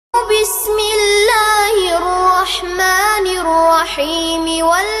بسم الله الرحمن الرحيم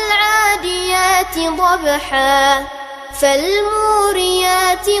والعاديات ضبحا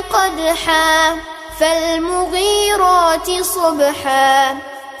فالموريات قدحا فالمغيرات صبحا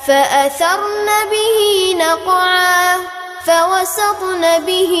فأثرن به نقعا فوسطن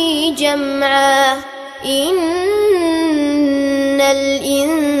به جمعا إن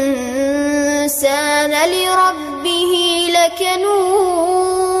الإنسان لربه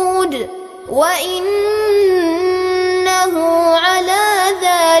لكنود وإنه على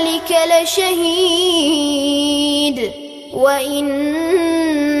ذلك لشهيد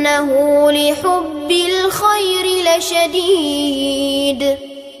وإنه لحب الخير لشديد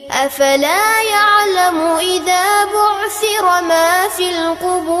أفلا يعلم إذا بعثر ما في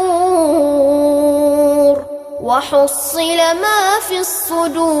القبور وحصل ما في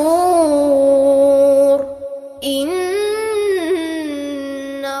الصدور إن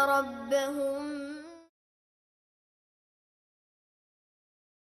ربهم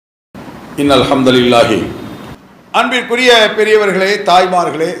إن الحمد لله. அன்பிற்குரிய பெரியவர்களே,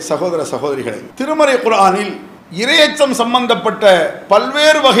 தாய்மார்களே, சகோதர சகோதரிகளே, திருமறை குர்ஆனில் இறையச்சம் சம்பந்தப்பட்ட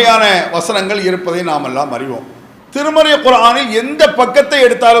பல்வேறு வகையான வசனங்கள் இருப்பதை நாம் எல்லாம் அறிவோம். திருமறை குர்ஆனில் எந்த பக்கத்தை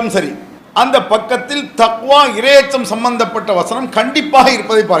எடுத்தாலும் சரி, அந்த பக்கத்தில் தக்வா இறையச்சம் சம்பந்தப்பட்ட வசனம் கண்டிப்பாக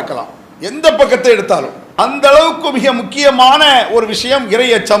இருப்பதை பார்க்கலாம். எந்த பக்கத்தை எடுத்தாலும் அந்த அளவுக்கு மிக முக்கியமான ஒரு விஷயம்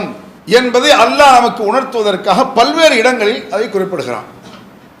இறையச்சம் என்பது அல்லாஹ் நமக்கு உணர்த்துவதற்காக பல்வேறு இடங்களில் அதை குறிப்பிடுகிறான்.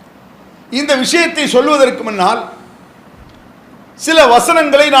 இந்த விஷயத்தை சொல்வதற்கு முன்னால் சில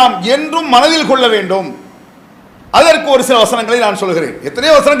வசனங்களை நாம் என்றும் மனதில் கொள்ள வேண்டும். அதற்கு ஒரு சில வசனங்களை நான் சொல்கிறேன்.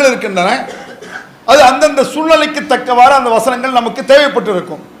 எத்தனையோ வசனங்கள் இருக்கின்றன. அது அந்தந்த சூழ்நிலைக்கு தக்கவாறு அந்த வசனங்கள் நமக்கு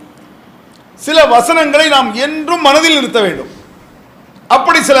தேவைப்பட்டிருக்கும். சில வசனங்களை நாம் என்றும் மனதில் நிறுத்த வேண்டும்.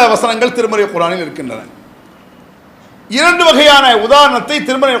 அப்படி சில வசனங்கள் திருமறை குர்ஆனில் இருக்கின்றன. இரண்டு வகையான உதாரணத்தை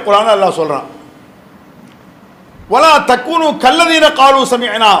திருமறை குர்ஆனில் அல்லாஹ் சொல்றான். வலா தக்கூனு கல்லதீன காலு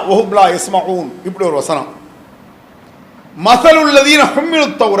சமிஅனா வஹும் லா யஸ்மஊன். இப்படி ஒரு வசனம். மஸலுல்லதீன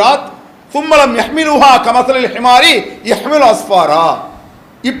ஹும்மிலுத் தௌராத் ثم لم يحملوها كمثل الحمار يحمل اسفارا.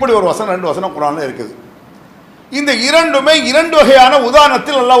 இப்படி ஒரு வசனம், ரெண்டு வசனம் குர்ஆன்ல இருக்குது. இந்த இரண்டுமே இரண்டு வகையான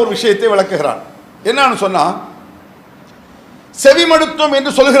உதாரணத்தில் அல்லாஹ் ஒரு விஷயத்தை விளக்குகிறான். என்னன்னு சொன்னா, செவிமடுத்தோம்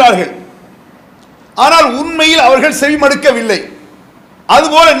என்று சொல்கிறார்கள், ஆனால் உண்மையில் அவர்கள் செவிமடுக்கவில்லை.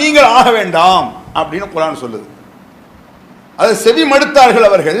 அதுபோல நீங்கள் ஆக வேண்டாம் அப்படின்னு குர்ஆன் சொல்லுது. அது செவிமடுத்தார்கள்.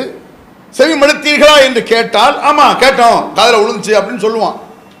 அவர்கள் செவிமடுத்தீர்களா என்று கேட்டால் ஆமா கேட்டோம், காதுல விழுந்துச்சு அப்படின்னு சொல்லுவான்.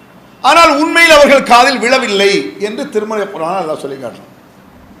 ஆனால் உண்மையில் அவர்கள் காதில் விழவில்லை என்று திருமறை குர்ஆன் அல்லாஹ் சொல்லி காட்டுறான்.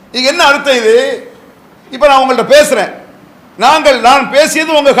 இது என்ன அர்த்தம்? இது இப்ப நான் உங்கள்கிட்ட பேசுறேன், நான்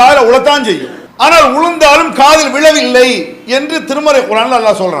பேசியது உங்க காதில் உழத்தான் செய்யும், ஆனால் உளுந்தாலும் காதில் விழவில்லை என்று திருமறை குர்ஆன்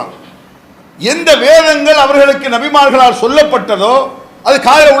அல்லாஹ் சொல்றான். எந்த வேதங்கள் அவர்களுக்கு நபிமார்களால் சொல்லப்பட்டதோ அது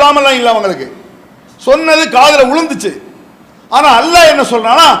காதில் விழாமலாம் இல்லை, அவங்களுக்கு சொன்னது காதில் விழுந்துச்சு. ஆனா அல்லாஹ் என்ன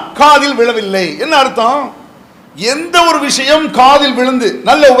சொல்றானா, காதில் விழவில்லை. என்ன அர்த்தம்? எந்த ஒரு விஷயம் காதில் விழுந்து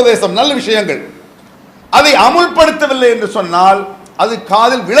நல்ல உபதேசம், நல்ல விஷயங்கள், அதை அமுல்படுத்தவில்லை என்று சொன்னால் அது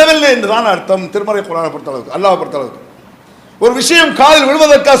காதில் விழவில்லை என்றுதான் அர்த்தம். திருமறை குர்ஆனை பொறுத்தளவுக்கு, அல்லாஹ் பொறுத்தளவுக்கு ஒரு விஷயம் காதில்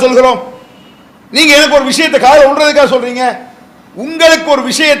விழுவதற்காக சொல்கிறோம். நீங்க எனக்கு ஒரு விஷயத்தை காதில் விழுறதுக்காக சொல்றீங்க. உங்களுக்கு ஒரு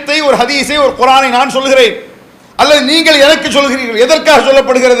விஷயத்தை, ஒரு ஹதீஸை, ஒரு குர்ஆனை நான் சொல்கிறேன், அல்லது நீங்கள் எனக்கு சொல்கிறீர்கள். எதற்காக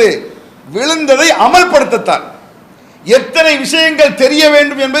சொல்லப்படுகிறது? விழுந்ததை அமல்படுத்தத்தான். எத்தனை விஷயங்கள் தெரிய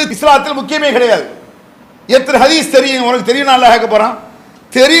வேண்டும் என்பது இஸ்லாத்தில் முக்கியமே கிடையாது. எத்தனை ஹதீஸ் தெரியும், உனக்கு தெரியும், நல்லா கேட்க போறான்.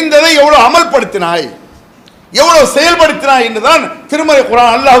 தெரிந்ததை எவ்வளவு அமல்படுத்தினாய், எவ்வளவு செயல்படுத்தினாய் என்றுதான் திருமறை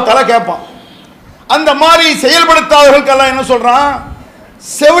குர்ஆன் அல்லாஹ் தஆலா கேட்பான். அந்த மாதிரி செயல்படுத்தாதவர்களுக்கு எல்லாம் என்ன சொல்றான்?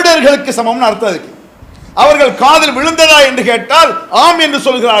 செவிடர்களுக்கு சமம்னு அர்த்தம் இருக்கு. அவர்கள் காதில் விழுந்ததா என்று கேட்டால் ஆம் என்று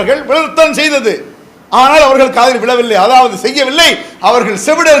சொல்கிறார்கள், விழத்தான் செய்தது, ஆனால் அவர்கள் காதில் விழவில்லை, அதாவது செய்யவில்லை, அவர்கள்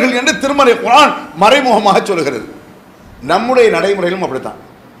செவிடர்கள் என்று திருமறை குர்ஆன் மறைமுகமாக சொல்கிறது. நம்முடைய நடைமுறையிலும் அப்படித்தான்.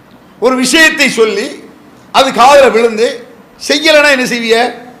 ஒரு விஷயத்தை சொல்லி அது காதில் விழுந்து செய்யலைன்னா என்ன செய்விய?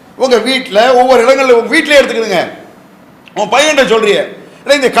 உங்க வீட்டில் ஒவ்வொரு இடங்களில், உங்க வீட்டிலே எடுத்துக்கிடுங்க, உன் பையன்கிட்ட சொல்றிய,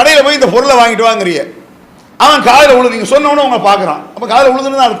 இந்த கடையில் போய் இந்த பொருளை வாங்கிட்டு வாங்குறிய, அவன் காதில் விழுது, நீங்க சொன்னவனு அவங்க பார்க்குறான், அப்போ காதில்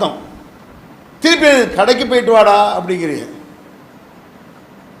விழுதுன்னு தான் அர்த்தம். திருப்பி கடைக்கு போயிட்டு வாடா அப்படிங்கிறிய,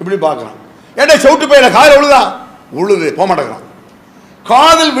 இப்படி பார்க்குறான். ஏன்டா சவுட்டு பையில காதில் விழுதா? உழுது, போக மாட்டேங்கிறான்.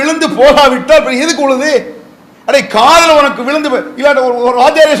 காதில் விழுந்து போகாவிட்டால் எதுக்கு உழுது? அடே காதில் உனக்கு விழுந்து இல்லாட்ட ஒரு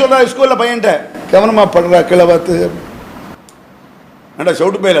வாத்தியாரே சொல்றாரு ஸ்கூல்ல பையன்ட்ட, கவனமா படுற கிளவத்து,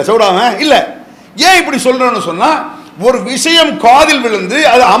 சவுட்டு பையில சவுடாம இல்ல. ஏன் இப்படி சொல்றேன்னு சொன்னா, ஒரு விஷயம் காதில் விழுந்து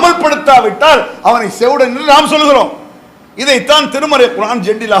அதை அமல்படுத்தாவிட்டால் அவனை செவுடன் என்று நாம் சொல்கிறோம். இதைத்தான் திருமறை குர்ஆன்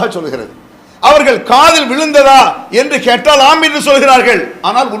ஜெண்டிலாக சொல்கிறது. அவர்கள் காதில் விழுந்ததா என்று கேட்டால் ஆம் என்று சொல்கிறார்கள்,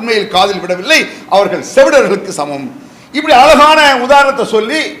 ஆனால் உண்மையில் காதில் விடவில்லை, அவர்கள் செவிடர்களுக்கு சமம். இப்படி அழகான உதாரணத்தை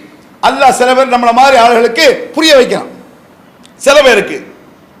சொல்லி அல்லாஹ் சில பேர் நம்மள மாதிரி ஆளுகளுக்கு புரிய வைக்கலாம். சில பேருக்கு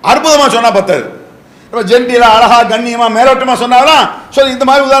அற்புதமா சொன்னா பத்தாது. இப்போ ஜென்டிலா அழகா கண்ணியமா மேலோட்டமா சொன்னாதான் சொல்லி இந்த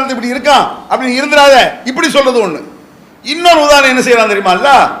மாதிரி உதாரணத்தை இப்படி இருக்கான் அப்படின்னு இருந்துடாத இப்படி சொல்றது ஒண்ணு. இன்னொரு உதாரணம் என்ன செய்யலாம் தெரியுமா? இல்ல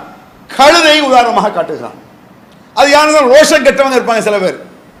கழுதை உதாரணமாக காட்டுகிறான். அது யாருன்னா ரோஷம் கெட்டவங்க இருப்பாங்க சில பேர்.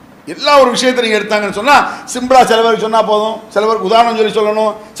 எல்லா ஒரு விஷயத்தை நீங்க எடுத்தாங்கன்னு சொன்னா சிம்பிளா சில பேருக்கு சொன்னா போதும், சில பேருக்கு உதாரணம் சொல்லி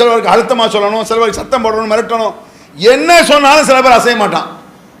சொல்லணும், சில பேருக்கு அழுத்தமா சொல்லணும், சில பேருக்கு சத்தம் போடணும், மிரட்டணும். என்ன சொன்னாலும் சில பேர் அசைய மாட்டான்.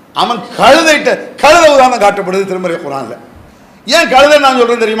 அவன் கழுதை உதாரணம் காட்டப்படுது திருமறை குர்ஆன்ல. ஏன் கழுதை நான்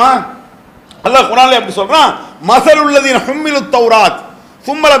சொல்றேன் தெரியுமா? அல்லாஹ் குர்ஆன்ல எப்படி சொல்றான்? மஸலுல்லதீன ஹும்மிலுத் தௌராத்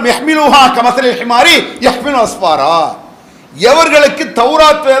ثم لم يحملوها كمثل الحمار يحمل اسفارا. எவர்களுக்கு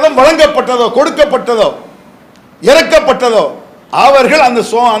தௌராத் வேதம் வழங்கப்பட்டதோ, கொடுக்கப்பட்டதோ, இறக்கப்பட்டதோ அவர்கள்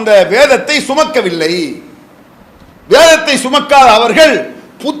அந்த வேதத்தை சுமக்கவில்லை. வேதத்தை சுமக்காத அவர்கள்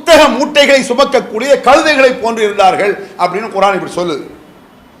புத்தக மூட்டைகளை சுமக்கக்கூடிய கழுதைகளை போன்று இருந்தார்கள் அப்படின்னு குர்ஆன் இப்படி சொல்லுது.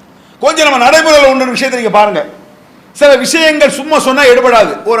 கொஞ்சம் நம்ம நடைமுறையில் ஒன்று விஷயத்தை நீங்க பாருங்க. சில விஷயங்கள் சும்மா சொன்னா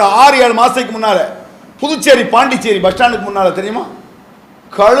எடுபடாது. ஒரு 6-7 மாசத்துக்கு முன்னால புதுச்சேரி பாண்டிச்சேரி பஸ் ஸ்டாண்டுக்கு முன்னால தெரியுமா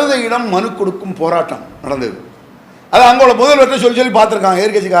கழுதையிடம் மனு கொடுக்கும் போராட்டம் நடந்தது. அது அங்கோட முதல்வர்கிட்ட சொல்லி பார்த்துருக்காங்க.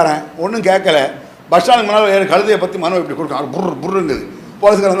 எதிர்கட்சிக்காரன் ஒன்றும் கேட்கல. பஸ் ஸ்டாண்டுக்கு முன்னால் கழுதையை பற்றி மனு இப்படி கொடுக்காங்க. புர்ருங்குது.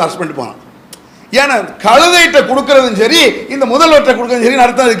 போலீஸ்காரன் வந்து அரெஸ்ட் பண்ணிட்டு போனான். ஏன்னா கழுதைகிட்ட கொடுக்கறதும் சரி இந்த முதல்வர்கிட்ட கொடுக்கறதும் சரி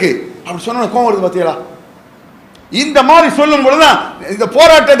அர்த்தம் இருக்கு. அப்படி சொன்ன கோவம் வருது பார்த்தீங்களா? இந்த மாதிரி சொல்லும் பொழுதுதான் இந்த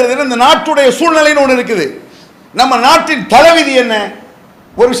போராட்டத்தில் இந்த நாட்டுடைய சூழ்நிலைன்னு ஒன்று இருக்குது. நம்ம நாட்டின் தலைவிதி என்ன?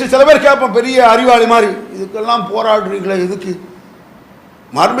 ஒரு விஷயம் சில பேர் கேட்போம், பெரிய அறிவாளி மாதிரி, இதுக்கெல்லாம் போராடுறீங்களே எதுக்கு?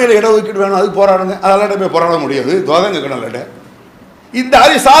 மறுமையில் இட ஒதுக்கீடு வேணும், அதுக்கு போராடுங்க. அதெல்லாம் போய் போராட முடியாது. துவதங்க கடலிட இந்த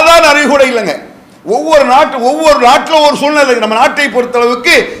சாதாரண அறிவு கூட இல்லைங்க. ஒவ்வொரு நாட்டில் ஒரு சூழ்நிலை. நம்ம நாட்டை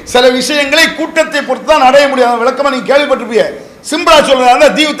பொறுத்தளவுக்கு சில விஷயங்களை கூட்டத்தை பொறுத்து தான் அடைய முடியாது. விளக்கமாக நீங்கள் கேள்விப்பட்டிருப்பீங்க. சிம்பிளா சொல்றதுனால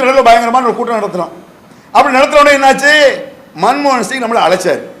தீவு திடலில் பயங்கரமான ஒரு கூட்டம் நடத்துறோம். அப்படி நடத்துறோட என்னாச்சு? மன்மோகன் சிங் நம்மளை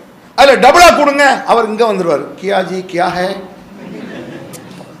அழைச்சார். அதில் டபுளா கொடுங்க, அவர் இங்கே வந்துடுவார். கியாஜி கியா ஹே,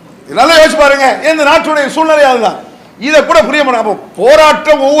 நல்லா யோசிச்சு பாருங்க. இந்த நாட்டுடைய சூழ்நிலை அதுதான். இதை கூட புரிய மாட்டாங்க. அப்போ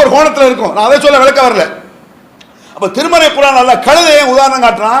போராட்டம் ஒவ்வொரு கோணத்தில் இருக்கும். நான் அதை சொல்ல விளக்க வரல. அப்போ திருமறை குர்ஆன் அல்ல கழுதையை உதாரணம்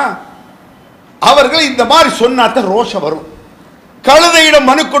காட்டுறான். அவர்கள் இந்த மாதிரி சொன்னாத்தான் ரோஷம் வரும். கழுதையிடம்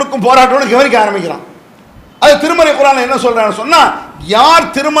மனு கொடுக்கும் போராட்டம் கவனிக்க ஆரம்பிக்கிறான். அது திருமறை குர்ஆன்ல என்ன சொல்றான்னு சொன்னா,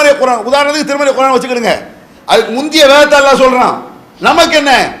 யார் திருமறை குர்ஆன் உதாரணத்துக்கு திருமறை குர்ஆன் வச்சுக்கிடுங்க. அதுக்கு முந்திய வேதத்தை எல்லாம் சொல்றான். நமக்கு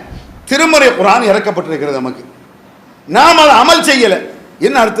என்ன? திருமறை குர்ஆன் இறக்கப்பட்டிருக்கிறது. நமக்கு நாம் அதை அமல் செய்யல.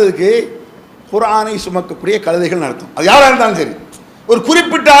 என்ன அர்த்தத்துக்கு? குர்ஆனை சுமக்கக்கூடிய கழுதைகள் அர்த்தம். அது யாரா இருந்தாலும் சரி. ஒரு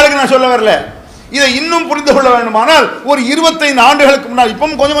குறிப்பிட்ட ஆளுக்கு நான் சொல்ல வரல. இதை இன்னும் புரிந்து கொள்ள வேண்டுமானால் ஒரு 25 ஆண்டுகளுக்கு முன்னால்,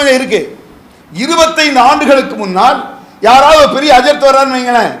 இப்பவும் கொஞ்சம் கொஞ்சம் இருக்கு, 25 ஆண்டுகளுக்கு முன்னால் யாராவது பெரிய அஜர்த் வர்றான்னு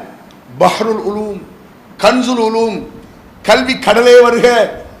வைங்களேன், பஹ்ருல் உலூம், கன்சுல் உலூம், கல்வி கடலே வருக,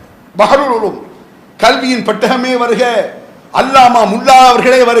 பஹ்ருல் உலூம் கல்வியின் பெட்டகமே வருக, அல்லாமா முல்லா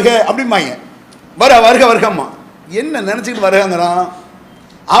அவர்களே வருக அப்படிம்பாங்க. வருக வருகம்மா. என்ன நினைச்சிட்டு வருகிறான்?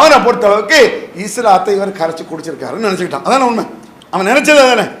 அவனை பொறுத்த அளவுக்கு இஸ்லாத்தை இவர் கரைச்சி குடிச்சிருக்காருன்னு நினைச்சுக்கிட்டான். அதான உண்மை. அவன் நினைச்சது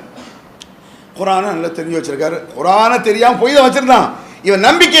தானே. குர்ஆனை நல்லா தெரிஞ்சு வச்சிருக்காரு. குர்ஆனை தெரியாம போய் தான் வச்சிருந்தான். இவன்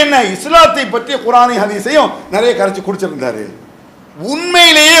நம்பிக்கை என்ன? இஸ்லாத்தை பற்றிய குர்ஆனை ஹதீஸையும் நிறைய கரைச்சி குடிச்சிருந்தாரு.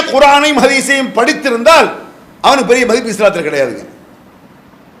 உண்மையிலேயே குர்ஆனையும் ஹதீஸையும் படித்திருந்தால் அவனுக்கு பெரிய மதிப்பு இஸ்லாத்தில் கிடையாதுங்க.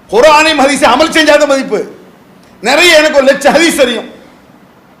 குர்ஆனையும் ஹதீஸையும் அமல் செஞ்சாத மதிப்பு. நிறைய எனக்கு 1 லட்சம் ஹதீஸ் தெரியும்,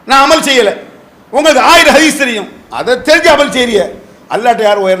 நான் அமல் செய்யல. உங்களுக்கு 1000 ஹதீஸ் தெரியும், அதை தெரிஞ்சு அமல் செய்ய. அல்லாட்ட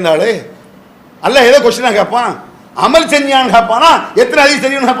யார் உயர்ந்தாளு? அல்லாஹ் ஏதோ கொஸ்டினா கேட்பான், அமல் செஞ்சான்னு கேட்பானா, எத்தனை ஹதீஸ்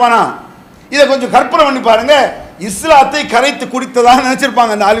தெரியும்னு கேட்பானா? இதை கொஞ்சம் கற்பனை பண்ணி பாருங்க. இஸ்லாத்தை கரைத்து குடித்ததாக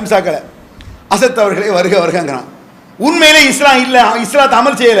நினைச்சிருப்பாங்க அந்த ஆலிம் சாக்களை. அசத் அவர்களே வருக வருகிறான். உண்மையிலே இஸ்லாம் இல்ல, இஸ்லாத்தை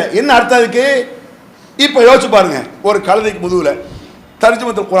அமல் செய்யல. என்ன அர்த்தம் அதுக்கு? இப்ப யோசிச்சு பாருங்க. ஒரு கழுதைக்கு முதுகுல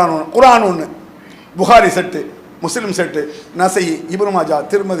தர்ஜுமத்துல் குர்ஆன் ஒன்று, Bukhari set, Muslim set, Nasai, Ibn Majah,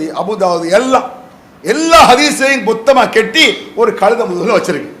 திருமதி, அபுதாவுது எல்லா ஹதீஸையும் மொத்தமா கெட்டி ஒரு கழுதை முதுகுல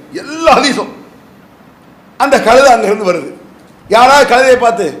வச்சிருக்கு. எல்லா ஹதீஸும். அந்த கழுதை அங்கிருந்து வருது. யாராவது கழுதையை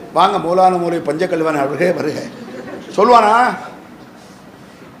பார்த்து வாங்க மௌலான முறை பஞ்சக்கல்வான அவர்களே வருக சொல்லுவானா?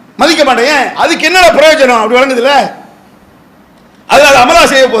 மதிக்க மாட்டேன். அதுக்கு என்ன பிரயோஜனம்? அப்படி வழங்குதுல. அது அமலா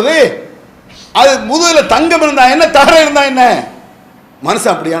செய்ய போது அது முதுகுல தங்கம் இருந்தா என்ன, தகர இருந்தா என்ன?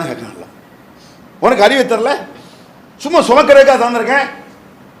 மனுஷன் அப்படியான கேட்கலாம். உனக்கு அறிவை தரல, சும்மா சுமக்கிறதுக்காக தந்திருக்கேன்,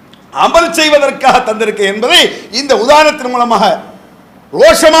 அமல் செய்வதற்காக தந்திருக்கேன் என்பதை இந்த உதாரணத்தின் மூலமாக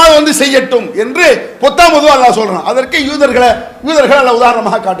ரோஷமாக வந்து செய்யட்டும் என்று பொத்தாம் பொதுவாக அல்லாஹ் சொல்றான். அதற்கு யூதர்களை அல்ல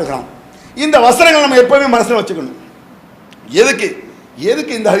உதாரணமாக காட்டுகிறான். இந்த வசனங்கள் நம்ம எப்பவுமே மனசில் வச்சுக்கணும்.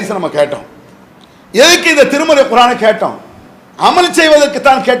 எதுக்கு இந்த ஹதீஸை நம்ம கேட்டோம்? எதுக்கு இந்த திருமறை குர்ஆனை கேட்டோம்? அமல் செய்வதற்கு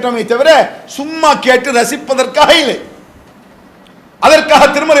தான் கேட்டோமே தவிர சும்மா கேட்டு ரசிப்பதற்காக இல்லை. அதற்காக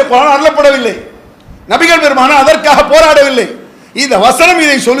திருமறை குர்ஆன் அருளப்படவில்லை. நபிகள் பெருமானார் அதற்காக போராடவில்லை. இந்த வசனம்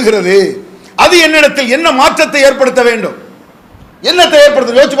இதை சொல்லுகிறது. அது என்னிடத்தில் என்ன மாற்றத்தை ஏற்படுத்த வேண்டும், என்னத்தை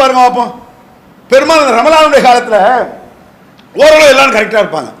ஏற்படுத்த யோசிச்சு பாருங்க பார்ப்போம். பெரும்பாலும் ரமலானுடைய காலத்தில் ஓரளவு எல்லாரும் கரெக்டாக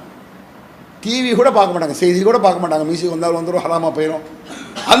இருப்பாங்க. டிவி கூட பார்க்க மாட்டாங்க, செய்தி கூட பார்க்க மாட்டாங்க. மியூசிக் வந்தாலும் வந்துடும், ஹராமாக போயிடும்,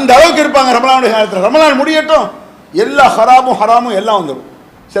 அந்த அளவுக்கு இருப்பாங்க ரமலானுடைய காலத்தில். ரமலான் முடியட்டும், எல்லா ஹராமும் எல்லாம் வந்துடும்.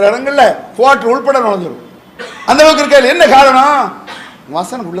 சில இடங்களில் குவார்டர் உள்பட வந்துடும். அந்த அளவுக்கு இருக்க என்ன காரணம்?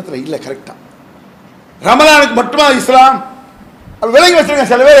 வசனம் உள்ளத்தில் இல்லை கரெக்டாக. ரமலானுக்கு மட்டுமா இஸ்லாம் விலகி வச்சிருக்க.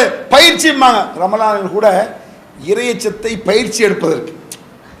 சில பேர் பயிற்சிம்பாங்க. ரமலானில் கூட இறையச்சத்தை பயிற்சி எடுப்பதற்கு,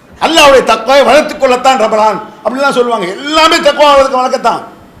 அல்லாஹ்வுடைய தக்வாவை வளர்த்துக் கொள்ளத்தான் ரமலான் அப்படின்லாம் சொல்லுவாங்க. எல்லாமே தக்வா வளர்க்கத்தான்.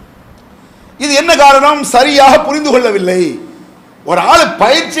 இது என்ன காரணம்? சரியாக புரிந்து கொள்ளவில்லை. ஒரு ஆள்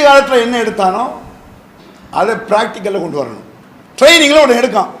பயிற்சி காலத்தில் என்ன எடுத்தானோ அதை பிராக்டிக்கலில் கொண்டு வரணும். ட்ரைனிங்கில் ஒன்று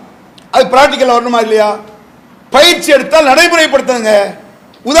எடுக்கான், அது பிராக்டிக்கலில் வரணுமா இல்லையா? பயிற்சி எடுத்தால் நடைமுறைப்படுத்துங்க.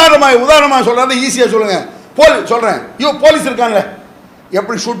 உதாரணமாக சொல்கிறது ஈஸியாக சொல்லுங்க. சொல்கிறேன், போலீஸ் இருக்காங்கல்ல,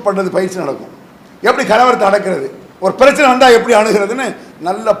 எப்படி ஷூட் பண்ணுறது பயிற்சி நடக்கும், எப்படி கலவரத்தை அடக்கிறது, ஒரு பிரச்சனை வந்தால் எப்படி அணுகிறதுன்னு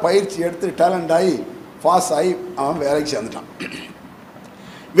நல்ல பயிற்சி எடுத்து டேலண்ட் ஆகி பாஸ் ஆகி அவன் வேலைக்கு சேர்ந்துட்டான்.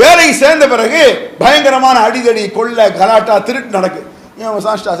 வேலைக்கு சேர்ந்த பிறகு பயங்கரமான அடிதடி, கொள்ளை, கலாட்டா, திருட்டு நடக்கு. இவன்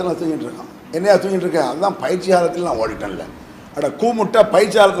சாஸ்டாசனில் தூங்கிட்டு இருக்கான். என்னையா தூங்கிட்டு இருக்கேன்? அதுதான் பயிற்சி காலத்தில் நான் ஓடிட்டேன்ல. அட கூமுட்டை,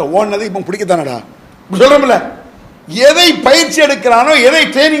 பயிற்சி காலத்தில் ஓடினது இப்போ பிடிக்கத்தானடா இப்படி சொல்கிறோம்ல. எதை பயிற்சி எடுக்கிறானோ, எதை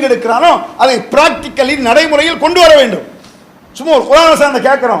ட்ரைனிங் எடுக்கிறானோ அதை பிராக்டிக்கலி நடைமுறையில் கொண்டு வர வேண்டும். சும்மா ஒரு குரான் வசனத்தை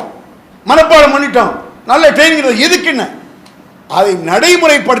கேட்குறோம், மனப்பாடம் பண்ணிட்டோம், நல்ல ட்ரைனிங் எதுக்குன்னு அதை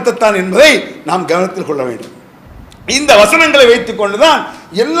நடைமுறைப்படுத்தத்தான் என்பதை நாம் கவனத்தில் கொள்ள வேண்டும். இந்த வசனங்களை வைத்துக் கொண்டுதான்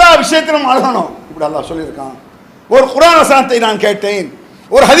எல்லா விஷயத்திலும் அழகணும். இப்படி அல்லாஹ் சொல்லியிருக்கான். ஒரு குரான் வசனத்தை நான் கேட்டேன்,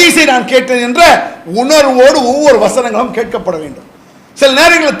 ஒரு ஹதீஸை நான் கேட்டேன் என்ற உணர்வோடு ஒவ்வொரு வசனங்களும் கேட்கப்பட வேண்டும். சில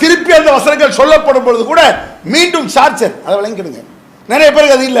நேரங்களில் திருப்பி அந்த வசனங்கள் சொல்லப்படும் பொழுது கூட மீண்டும் சார்ஜர் அதை விளங்கிடுங்க. நிறைய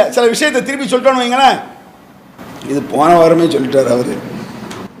பேருக்கு அது இல்லை. சில விஷயத்தை திருப்பி சொல்லிட்டோன்னு வைங்களேன், இது போன வாரமே சொல்லிட்டார் அவரு,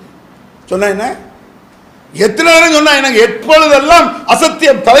 சொன்ன என்ன எத்தனை நேரம் சொன்னா எனக்கு எப்பொழுதெல்லாம்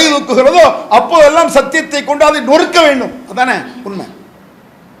அசத்தியம் தலை தூக்குகிறதோ அப்போதெல்லாம் சத்தியத்தை கொண்டு அதை நொறுக்க வேண்டும். அதானே உண்மை.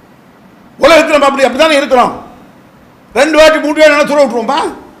 உலகத்தில் நம்ம அப்படித்தானே இருக்கிறோம். 2 வாட்டி 3 வாட்டி என்ன தூர விட்டுருவோமா?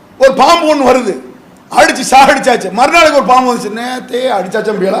 ஒரு பாம்பு ஒன்று வருது, அடிச்சு சாகடிச்சாச்சு. மறுநாளுக்கு ஒரு பாம்பு வந்துச்சு, நேத்தே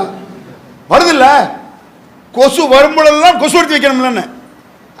அடிச்சாச்சா முடியலாம் வருது இல்ல. கொசு வரும்பொழுதுதான் கொசு எடுத்து வைக்கணும்ல,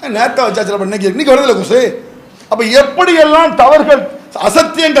 நேத்த வச்சாச்சு, இன்னைக்கு வருது இல்லை கொசு. அப்ப எப்படியெல்லாம் தவறுகள்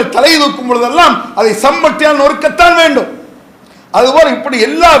அசத்தியங்கள் தலை தூக்கும் பொழுதெல்லாம் அதை சம்பட்டியால் நொறுக்கத்தான் வேண்டும். அதுபோல் இப்படி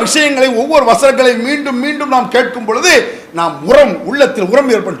எல்லா விஷயங்களையும் ஒவ்வொரு வசனங்களையும் மீண்டும் மீண்டும் நாம் கேட்கும் பொழுது நாம் உள்ளத்தில்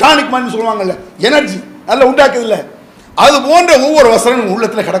உரம் ஏற்படும். டானிக் மாதிரி சொல்லுவாங்கல்ல, எனர்ஜி நல்லா உண்டாக்குது இல்லை, அது போன்ற ஒவ்வொரு வசனமும்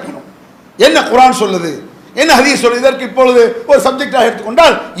உள்ளத்தில் கிடக்கணும். என்ன குரான் சொல்லுது, என்ன ஹதீஸ் சொல்லுது. இதற்கு இப்பொழுது ஒரு சப்ஜெக்டாக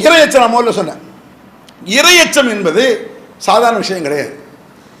எடுத்துக்கொண்டால் இறையச்சம். நான் முதல்ல சொன்னேன், இறையச்சம் என்பது சாதாரண விஷயம் கிடையாது.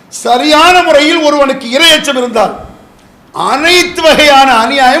 சரியான முறையில் ஒருவனுக்கு இறையச்சம் இருந்தால் அனைத்து வகையான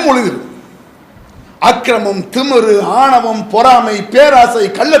அநியாயம் ஒழுகுது. அக்கிரமம், திமிரு, ஆணவம், பொறாமை, பேராசை,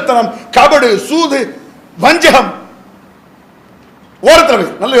 கள்ளத்தனம், கபடு, சூது, வஞ்சகம் ஓரத்தவை.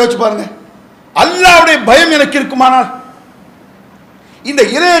 நல்லா யோசிச்சு பாருங்க. அல்லாஹ்வுடைய பயம் எனக்கு இருக்குமானால், இந்த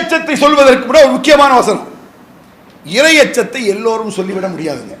இறையச்சத்தை சொல்வதற்கு கூட ஒரு முக்கியமான வசனம். இறையச்சத்தை எல்லோரும் சொல்லிவிட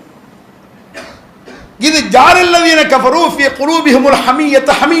முடியாதுங்க. இது ஜாரல்லதீன கஃபரூ ஃபீ குலூபிஹிமுல் ஹமியத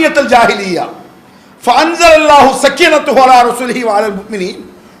ஹமியத்தல் ஜாஹிலிய்யா ஃபஅன்ஸலல்லாஹு ஸக்கீனத்தஹு அலா ரசூலிஹி வ அலல் முஃமினீன்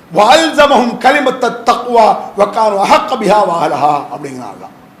வஅல்ஸமஹும் கலிமத்தத் தக்வா வ கானூ அஹக்க பிஹா வ அஹ்லஹா அப்படிங்கறாங்க.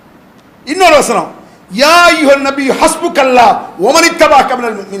 இன்னொரு வசனம், யா அய்யுஹன் நபி ஹஸ்புக்கல்லாஹ் வ மன் இத்தபஅக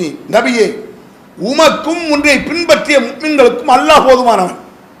மினல் முஃமினீன், நபியே உமக்கும் உன்னை பின்பற்றிய முஃமின்களுக்கும் அல்லாஹ் போதுமானவன்.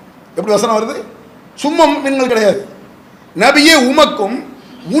 எப்படி வசனம் வருது? சும்மா முஃமின்கள் கிடையாது. நபியே உமக்கும்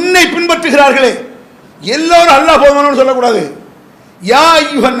உன்னை பின்பற்றுகிறார்களே எல்லோரும் அல்லாஹ் போதுமானவன் சொல்லக்கூடாது. யா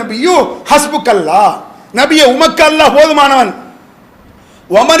அய்யுஹன் நபியு ஹஸ்புக்கல்லாஹ், நபியே உமக்கு அல்லாஹ் போதுமானவன்.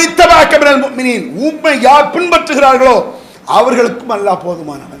 வ மன் இத்தபஅக மினல் முஃமினீன், உம்மை யார் பின்பற்றுகிறார்களோ அவர்களுக்கும் அல்லாஹ்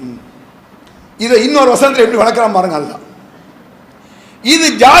போதுமானவன். இதை இன்னொரு வசனத்தில் எப்படி வளர்க்கலாம் பாருங்க. அல்லாஹ் இது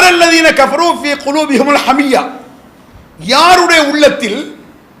ஜாரல்லதீன கஃபரூ ஃபீ குலூபிஹிமுல் ஹமியா, யாருடைய உள்ளத்தில்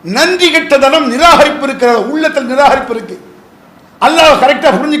நன்றி கெட்டதனம் நிராகரிப்பு இருக்கிற, உள்ளத்தில் நிராகரிப்பு இருக்கு, அல்லாஹ் கரெக்டா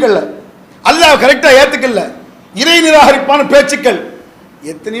புரிஞ்சுக்கல, அல்லாஹ் கரெக்டா ஏத்துக்கல, இறை நிராகரிப்பான பேச்சுக்கள்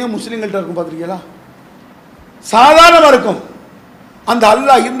எத்தனையோ முஸ்லிம்கள்ட்ட இருக்கும். பார்த்துருக்கீங்களா? சாதாரணமா இருக்கும். அந்த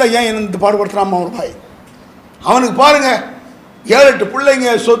அல்லாஹ் இருந்தா ஏன் என்ன பாடுபடுத்துறாமா ஒரு பாய், அவனுக்கு பாருங்க 7-8 பிள்ளைங்க,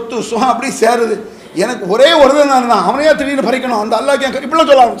 சொத்து சுகம் அப்படி சேருது, எனக்கு ஒரே ஒரு தான், அவனையே திடீர்னு பறிக்கணும், அந்த அல்லாஹ் இப்படிலாம்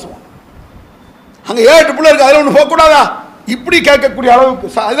சொல்ல ஆரம்பிச்சுவான். அங்கே 7-8 பிள்ளை இருக்கு, அதில் ஒன்று போகக்கூடாதா இப்படி கேட்கக்கூடிய அளவுக்கு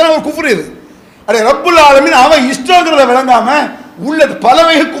அதெல்லாம் ஒரு குஃப்ர். இது அடே ரப்புல் ஆலமீன் அவன் இஷ்டங்கிறத விளங்காம உள்ள பல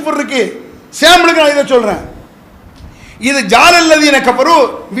வகை குஃப்ர் இருக்கு. சேம்பிளுக்கு நான் இதை சொல்றேன். இது ஜாலல்லதீன கஃபரு,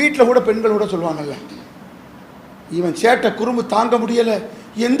 வீட்டில் கூட பெண்கள் கூட சொல்லுவாங்கல்ல, இவன் சேட்டை குறும்பு தாங்க முடியலை,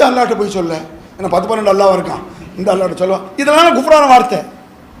 எந்த அல்லாட்ட போய் சொல்ல, ஏன்னா 10-12 அல்லாவும் இருக்கான், இந்த அல்லாட்ட சொல்லுவான். இதெல்லாம் குஃப்ரான வார்த்தை,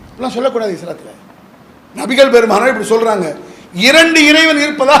 இப்படிலாம் சொல்லக்கூடாது இஸ்லாத்தில். நபிகள் பெருமானார் இப்படி சொல்றாங்க, 2 இறைவன்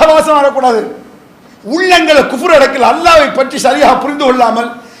இருப்பதாக வாசம் வரக்கூடாது. உள்ளங்களை குஃப்ர் அடக்கல், அல்லாவை பற்றி சரியாக புரிந்து கொள்ளாமல்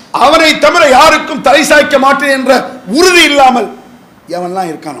அவனை தவிர யாருக்கும் தலை சாய்க்க மாட்டேன் என்ற உறுதி இல்லாமல் எவன்லாம்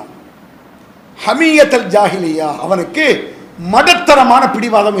இருக்கானோ, ஹமியத்தல் ஜாஹிலியா, அவனுக்கு மடத்தனமான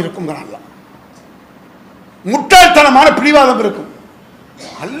பிடிவாதம் இருக்கும், முட்டாள்தனமான பிடிவாதம் இருக்கும்.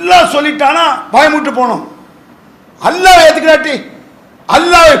 அல்லாஹ் சொல்லிட்டானா பயமுட்டு போனோம், அல்லாஹ் ஏத்துக்கிறாட்டி,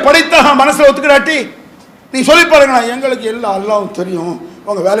 அல்லாஹ்வை படைத்தாக மனசுல ஒத்துக்கிறாட்டி, நீ சொல்லி பாருங்களா, எங்களுக்கு எல்லா அல்லாவும் தெரியும்,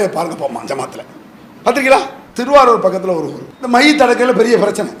 உங்க வேலையை பாருங்க போமா ஜமாத்துல. பார்த்துருக்கீங்களா? திருவாரூர் பக்கத்தில் ஒரு ஊர், இந்த மை தடக்கையில் பெரிய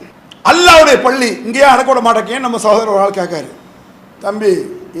பிரச்சனை. அல்லாவுடைய பள்ளி இங்கேயே அடக்க விட மாட்டேன். நம்ம சகோதரர் ஒரு ஆள் கேட்காரு, தம்பி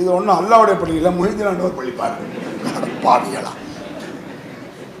இது ஒன்றும் அல்லாவுடைய பள்ளி இல்லை, முஹிதீன் ஒரு பள்ளி பாரு. பாவிகளா,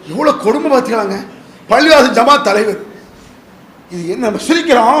 எவ்வளோ கொடுமை பார்த்தீங்களாங்க. பள்ளிவாசல் ஜமாத் தலைவர், இது என்ன நம்ம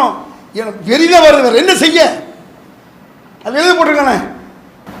சிரிக்கிறோம், எனக்கு வெறித வருது, என்ன செய்ய, அது எழுத போட்டிருக்கானே.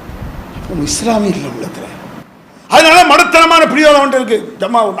 இஸ்லாமிய இல்லை உள்ளத்தில், அதனால மடத்தனமான பிடிவாதம் இருக்கு.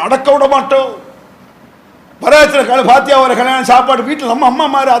 ஜமா அடக்க விட மாட்டோம். பராயத்தில் கால பாத்தியா ஒரு கல்யாணம் சாப்பாடு வீட்டில் நம்ம அம்மா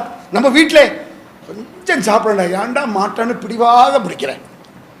மாதிரி நம்ம வீட்டில் கொஞ்சம் சாப்பிடண்டா, ஏன்டா மாட்டான்னு பிடிவாத பிடிக்கிறேன்.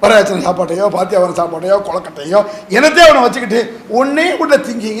 பராயத்தில் சாப்பாட்டையோ பாத்தியாவரம் சாப்பாட்டையோ கொலக்கட்டையோ என்னத்தையும் அவனை வச்சுக்கிட்டு ஒன்னே கூட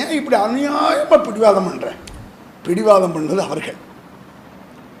திங்கிங்க, இப்படி அநியாயமாக பிடிவாதம் பண்ணுறேன். பிடிவாதம் பண்ணது அவர்கள்.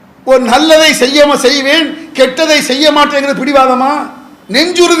 ஒரு நல்லதை செய்வேன், கெட்டதை செய்ய மாட்டேங்கிறது பிடிவாதமா?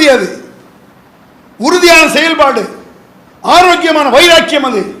 நெஞ்சுறுதி, அது உறுதியான செயல்பாடு, ஆரோக்கியமான வைராக்கியம்.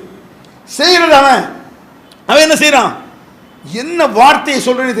 அது செய்யறதான அவன் என்ன செய்யறான், என்ன வார்த்தையை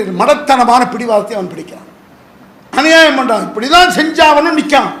சொல்றேன்னு தெரியும், மடத்தனமான பிடிவாதத்தை அவன் பிடிக்கிறான், அநியாயம் பண்றான். இப்படிதான் செஞ்சாவனும்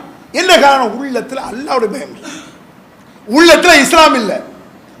நிற்கான். என்ன காரணம்? உள்ளத்தில் அல்லாஹ்வுடைய பயம் இல்லை, உள்ளத்தில் இஸ்லாம் இல்லை.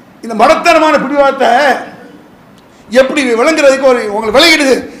 இந்த மடத்தனமான பிடிவாதத்தை எப்படி விளங்குறதுக்கு ஒரு உங்களுக்கு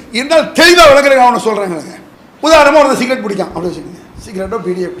விளங்கிடுது இருந்தால் தெளிவாக விளங்குறதுக்கு அவனை சொல்றாங்க. உதாரணமாக ஒரு சிகரெட் பிடிக்கான் அப்படின்னு வச்சுக்கோங்க, சிகரெட்டோ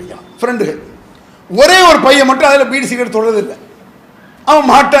பீடியோ பிடிக்கான். ஃப்ரெண்டுகள் ஒரே ஒரு பையன் மட்டும் அதில் பீடி சிகரெட் தொடுறது இல்லை,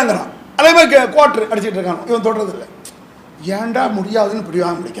 அவன் மாட்டாங்கிறான். அதே மாதிரி குவார்டர் அடிச்சுட்டு இருக்கான், இவன் தொடுறது இல்லை. ஏன்டா முடியாதுன்னு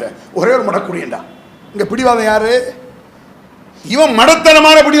பிடிவாதம் பிடிக்கிறேன், ஒரே ஒரு மடக்குடியண்டா. இங்கே பிடிவாதம் யாரு? இவன்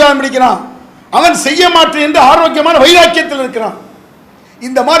மடத்தனமான பிடிவாதம் பிடிக்கிறான், அவன் செய்ய மாட்டேன் என்று ஆரோக்கியமான வைராக்கியத்தில் இருக்கிறான்.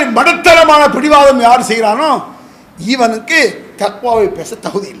 இந்த மாதிரி மடத்தனமான பிடிவாதம் யார் செய்கிறானோ இவனுக்கு தக்வாவை பேச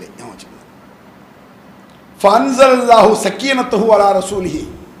தகுதி இல்லை. ஃபன்ஸலல்லாஹு சக்கீனத்தஹு அலா ரசூலிஹி,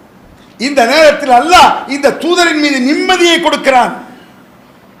 இந்த நேரத்தில் அல்லாஹ் இந்த தூதரின் மீது நிம்மதியை கொடுக்கிறான்.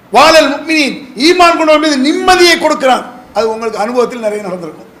 வாலல் முஃமினீன், ஈமான் கொண்டவர் மீது நிம்மதியை கொடுக்கிறான். அது உங்களுக்கு அனுபவத்தில் நிறைய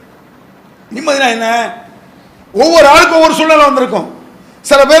நடந்திருக்கும். நிம்மதினா என்ன? ஒவ்வொரு ஆளுக்கும் ஒவ்வொரு சூழ்நிலை வந்திருக்கும்.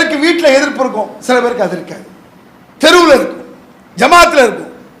 சில பேருக்கு வீட்டில் எதிர்ப்பு இருக்கும், சில பேருக்கு அது இருக்காது. தெருவில் இருக்கும், ஜமாத்தில்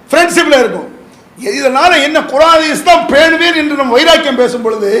இருக்கும், ஃப்ரெண்ட்ஷிப்பில் இருக்கும். இதனால என்ன, குர்ஆன் இஸ்லாம் பேணுவேன் என்று நம்ம வைராக்கியம் பேசும்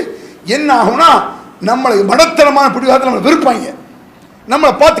பொழுது என்ன ஆகும்னா, நம்மளை மடத்தனமான பிடிவாதத்தில் நம்மளை விருப்பாங்க,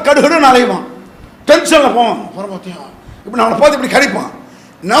 நம்மளை பார்த்து கடுகடுன்னு அலைவான், டென்ஷனில் போவான். இப்படி நம்மளை பார்த்து இப்படி கடிப்பான்.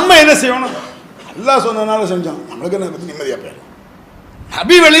 நம்ம என்ன செய்யணும்? அல்லாஹ் சொன்னதுனால செஞ்சோம், நம்மளுக்கு என்ன பற்றி நிம்மதியாக போயிடும்.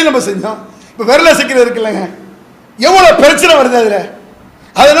 நபி வெளியே நம்ம செஞ்சோம். இப்போ விரல சிக்கிறது இருக்குல்லங்க, எவ்வளோ பிரச்சனை வருது அதில்.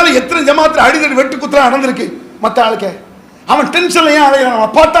 அதனால எத்தனை ஜமாத்தில் அடிதடி வெட்டு குத்துறா நடந்திருக்கு. மற்ற ஆளுக்கு அவன் டென்ஷனில் ஏன் அலைகிறான்,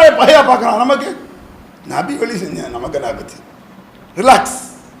 அவன் பார்த்தாலே பகையாக பார்க்குறான். நமக்கு நபி வழி செஞ்சேன், நமக்கு என்ன பற்றி ரிலாக்ஸ்.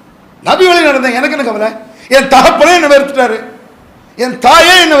 நபி வழி நடந்தேன், எனக்கு என்ன கவலை. என் தகப்பனே என்ன வெறுத்துட்டாரு, என்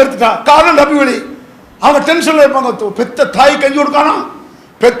தாயே என்ன வெறுத்துட்டா, காரணம் நபி வழி. அவங்க டென்ஷனில் இருப்பாங்க. பெத்த தாய் கஞ்சி கொடுக்கானா,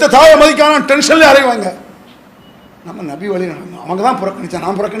 பெத்த தாயை மதிக்கானா, டென்ஷன்ல அறைவாங்க. நம்ம நபி வழி நடந்தோம், அவங்க தான் புறக்கணிச்சா,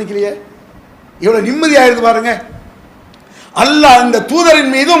 நான் புறக்கணிக்கலையே. எவ்வளவு நிம்மதி ஆயிடுது பாருங்க. அல்லாஹ் இந்த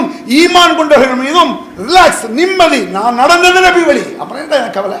தூதரின் மீதும் ஈமான் கொண்டவர்கள் மீதும் ரிலாக்ஸ், நிம்மதி. நான் நடந்தது நபி வழி, அப்புறம் என்ன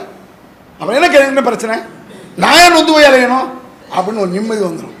எனக்கு கவலை, அப்புறம் எனக்கு என்ன பிரச்சனை, நான் ஏன் வந்து போய் அலையணும் அப்படின்னு ஒரு நிம்மதி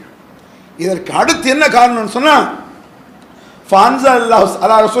வந்துடும். இதற்கு அடுத்து என்ன காரணம்னு சொன்னா, ஃபன்ஸலல்லாஹு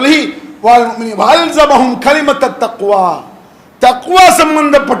அலா ரசூலிஹி வல் முஃமினீன் வல்ஸமஹும் கலிமத்தத் தக்வா, தக்வா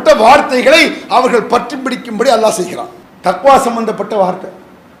சம்பந்தப்பட்ட வார்த்தைகளை அவர்கள் பற்றி பிடிக்கும்படி அல்லாஹ் செய்கிறான். தக்வா சம்பந்தப்பட்ட வார்த்தை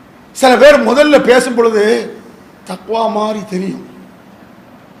சில பேர் முதல்ல பேசும் பொழுது தக்வா மாதிரி தெரியும்,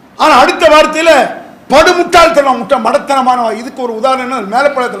 ஆனா அடுத்த வார்த்தையில படுமுட்டாள்தனம், மடத்தனமான. இதுக்கு ஒரு உதாரணம்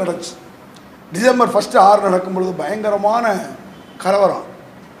மேலப்பாளையத்தில் நடந்துச்சு. டிசம்பர் 1 6 நடக்கும் பொழுது பயங்கரமான கலவரம்.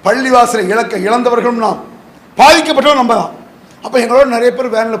 பள்ளிவாசலை இழந்தவர்களும் நாம், பாதிக்கப்பட்டவங்க நம்ம தான். அப்போ எங்களோட நிறைய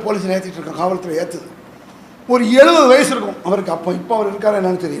பேர் வேனில் போலீஸில் ஏற்றிட்டு இருக்கோம், காவல்துறை ஏற்றுது. ஒரு 70 வயசு இருக்கும் அவருக்கு. அப்போ இப்போ அவர் இருக்காரு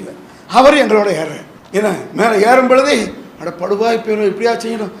என்னன்னு தெரியல. அவர் எங்களோட ஏறுறாரு. ஏன்னா மேலே ஏறும் பொழுதே அட படுவாய் பேரும் இப்படியா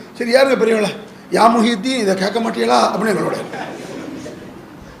செய்யணும், சரி ஏறுங்க பெரியவங்கள, யா முஹித்தீன் இதை கேட்க மாட்டீங்களா அப்படின்னு எங்களோட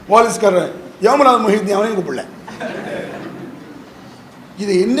போலீஸ்காரர் யோமலாத் முஹித்தீன் அவனையும் கூப்பிடல.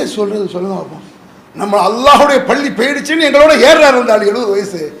 இதை என்ன சொல்றது சொல்லுங்க பார்ப்போம். நம்ம அல்லாஹுடைய பள்ளி போயிடுச்சுன்னு எங்களோட ஏறாரு இருந்தாலும் 70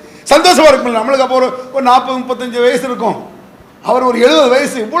 வயசு சந்தோஷமா இருக்கும். நம்மளுக்கு அப்போ ஒரு 40-35 வயசு இருக்கும். அவர் ஒரு 70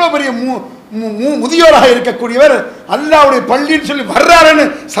 வயசு, இவ்வளோ பெரிய முதியோராக இருக்கக்கூடியவர் அல்லாஹ்வுடைய பள்ளின்னு சொல்லி வர்றாருன்னு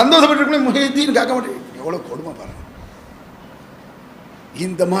சந்தோஷப்பட்டு முஹிதீன் கேட்க மாட்டேன். எவ்வளோ கொடுமை பாருங்க.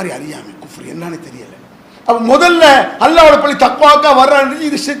 இந்த மாதிரி அறியாமை குஃப்ர் என்னன்னு தெரியல. அப்போ முதல்ல அல்லாஹ்வுடைய பள்ளி தக்வாக்கா வர்றான்னு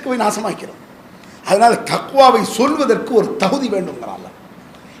இது ஷிர்க்கை நாசமாக்கிறோம். அதனால தக்வாவை சொல்வதற்கு ஒரு தகுதி வேண்டும்ங்கிறாங்க.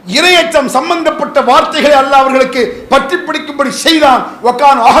 இரையச்சம் சம்பந்தப்பட்ட வார்த்தைகளை அல்லாஹ் அவர்களுக்கு பற்றி பிடிக்கும்படி செய்தான்.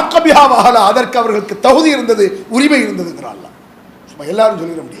 வகான் அஹக்கபிஹா வஹலா, அதற்கு அவர்களுக்கு தகுதி இருந்தது, உரிமை இருந்ததுங்கிறான். சும்மா எல்லாரும்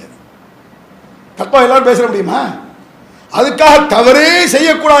சொல்லிட முடியாது. தக்வா எல்லாரும் பேச முடியுமா? அதுக்காக தவறே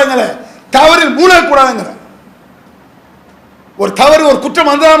செய்யக்கூடாதுங்கிற, தவறில் மூழக்கூடாதுங்கிற. ஒரு தவறு ஒரு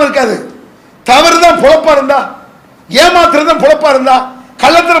குற்றம் வந்துடாம இருக்காது. தவறு தான் பொழப்பா இருந்தா, ஏமாத்துறது தான் பொழப்பா இருந்தா,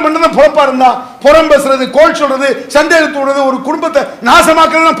 கள்ளத்தனம் பண்ணதான் பொழப்பா இருந்தா, புறம் பேசுறது, கோல் சொல்றது, சண்டை எடுத்து விடுறது, ஒரு குடும்பத்தை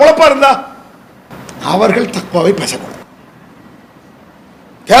நாசமாக்குறது தான் பொழப்பா இருந்தா அவர்கள் தக்வாவை பேசக்கூடாது.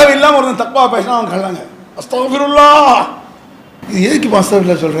 தேவையில்லாம ஒரு தக்வா பேசினா அவங்க கல்லாங்க. அஸ்தக்ஃபிருல்லாஹ், இது எதுக்கு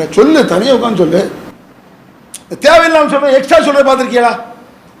அஸ்தக்ஃபிருல்லாஹ் சொல்ற? சொல்லு, தனியாக உட்காந்து சொல்லு. தேவையில்லாம சொல்ற, எக்ஸ்ட்ரா சொல்ற பார்த்துருக்கீங்களா?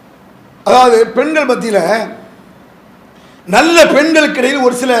 அதாவது பெண்கள் மத்தியில நல்ல பெண்களுக்கு இடையில்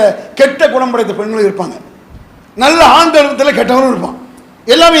ஒரு சில கெட்ட குணம் படைத்த பெண்களும் இருப்பாங்க. நல்ல ஆண்கள் கெட்டவரும் இருப்பான்.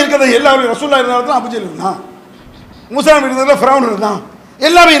 எல்லாமே இருக்கிறது. எல்லாரும் ரசூல்லா இருந்தாலும் அபூஜல் இருந்தான், மூசா இருந்ததுல ஃபிரௌன் இருந்தான்,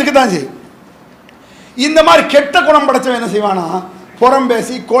 எல்லாமே இருக்கத்தான் செய்யும். இந்த மாதிரி கெட்ட குணம் படைச்சவன் என்ன செய்வானா, புறம்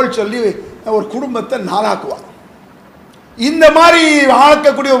பேசி கோல் சொல்லி ஒரு குடும்பத்தை நாளாக்குவான். இந்த மாதிரி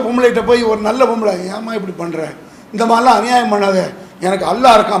ஆளக்கக்கூடிய ஒரு பொம்பளைகிட்ட போய் ஒரு நல்ல பொம்பளை, ஏமா இப்படி பண்ற, இந்த மாதிரிலாம் அநியாயம் பண்ணாத, எனக்கு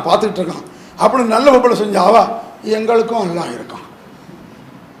அல்லாஹ் இருக்கான் பார்த்துக்கிட்டு இருக்கான் அப்படின்னு நல்ல பொம்பளை செஞ்சாவா, எங்களுக்கும் அல்லாஹ் இருக்கான்.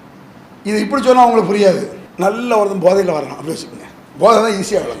 இது இப்படி சொன்னால் அவங்களுக்கு புரியாது. நல்ல ஒருத்தன் போதையில் வரலாம் அப்படி வச்சுக்கோங்க. போதை தான்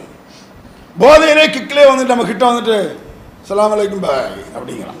ஈஸியாக வளரும். போதையிலே கிக்கிலே வந்துட்டு நம்ம கிட்ட வந்துட்டு அஸ்ஸலாமு அலைக்கும் பாய்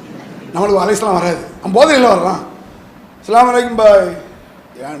அப்படிங்கிறான். நம்மளுக்கு அலைஸ்லாம் வராது. அவன் போதையில் வர்றான். அஸ்ஸலாமு அலைக்கும் பாய்,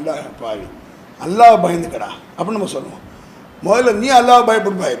 ஏன்டா பாய், அல்லாஹ் பயந்துக்கடா அப்படின்னு நம்ம சொல்லுவோம். முதல்ல நீ அல்லாஹ்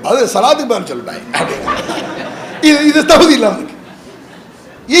பயப்படு பாய், அது சலாத்துக்கு பாய் சொல்லு பாய் அப்படிங்க. இது தகுதி இல்லை அவனுக்கு.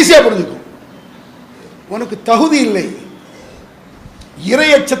 ஈஸியாக புரிஞ்சுக்கும். உனக்கு தகுதி இல்லை.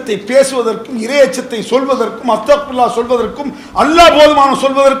 இறையச்சத்தை பேசுவதற்கும் இறையச்சத்தை சொல்வதற்கும் அஸ்தக்ஃபிருல்லாஹ் சொல்வதற்கும் அல்லாஹ் போதுமான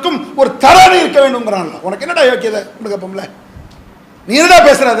சொல்வதற்கும் ஒரு தராணை இருக்க வேண்டும்ங்கிறான். உனக்கு என்னடா யோக்கியதை கேட்போம்ல, நீ என்னடா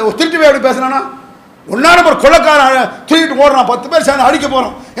பேசுறாத? ஒரு திருட்டு அப்படி பேசுறானா, ஒன்னான ஒரு கொள்ளக்காரன் தூக்கிட்டு ஓடுறான், 10 பேர் சேர்ந்து அடிக்க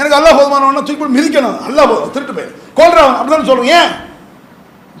போறோம், எனக்கு அல்லாஹ் போதுமான தூக்கி போய் மிதிக்கணும், அல்லாஹ் போதும், திருட்டு போய் கொள்றான் அப்படிதான் சொல்றேன். ஏன்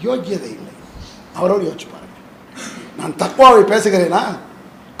யோக்கியதை இல்லை. அவரோடு யோசிச்சு பாருங்க. நான் தக்வாவை பேசுகிறேனா,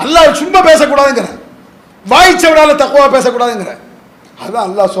 அல்லாஹ் சும்மா பேசக்கூடாதுங்கிறேன், வாய்ச்ச விடால தக்வா பேசக்கூடாதுங்கிற. அதான்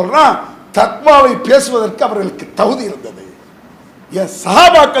அல்லாஹ் சொல்றான், தக்வாவை பேசுவதற்கு அவர்களுக்கு தகுதி இருந்தது. என்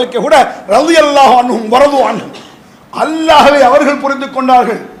சஹாபாக்களுக்கு கூட ரலியல்லாஹு அன்ஹும் வரது அன்ஹும், அல்லாஹ்வை அவர்கள் புரிந்து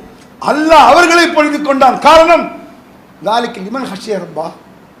கொண்டார்கள், அல்லாஹ் அவர்களை புரிந்து கொண்டான். காரணம், தாலிக்கு லிமன் ஹஷிய ரப்பா,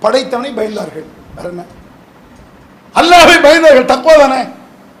 படைத்தவனை பயந்தார்கள். வேற என்ன? அல்லாஹ்வை பயந்தார்கள். தக்வா தானே.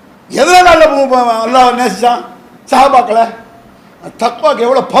 எதனால அல்லாஹ் நேசிச்சான் சஹாபாக்களை? தக்வாக்கு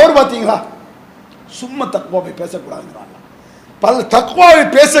எவ்வளவு பவர் பார்த்தீங்களா? சும்மா தக்வாவை பேசக்கூடாதுங்கிறாங்க. பல தக்வாவை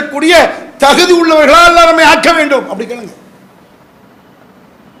பேசக்கூடிய தகுதி உள்ளவர்களால் எல்லாம் நம்மை ஆக்க வேண்டும் அப்படி கேளுங்க.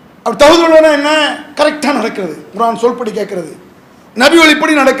 அப்படி தகுதி உள்ளவனா என்ன? கரெக்டாக நடக்கிறது, குர்ஆன் சொல்படி கேட்கிறது, நபி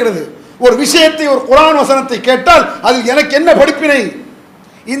வழிப்படி நடக்கிறது. ஒரு விஷயத்தை, ஒரு குர்ஆன் வசனத்தை கேட்டால் அதில் எனக்கு என்ன படிப்பினை,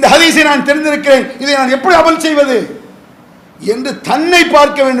 இந்த ஹதீஸை நான் தெரிந்திருக்கிறேன், இதை நான் எப்படி அமல் செய்வது என்று தன்னை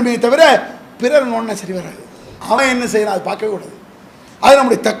பார்க்க வேண்டுமே தவிர பிறர் நோன்னா சரி வராது. அவன் என்ன செய்யறான் அதை பார்க்கவே கூடாது. அது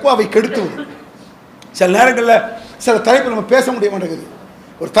நம்முடைய தக்வாவை கெடுத்துவிடும். சில நேரங்களில் சில தலைப்பு நம்ம பேச முடிய மாட்டேங்குது.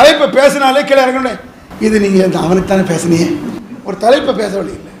 ஒரு தலைப்பை பேசினாலே கீழே இறங்கணும், இது நீங்கள் அவனுக்கு தானே பேசுனீங்க. ஒரு தலைப்பை பேச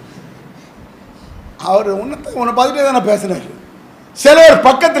வழி இல்லை. அவர் உன்னை பார்த்துட்டே தானே பேசினார். சிலர்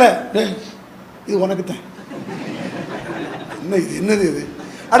பக்கத்தில், இது உனக்கு தான், என்ன இது, என்னது இது,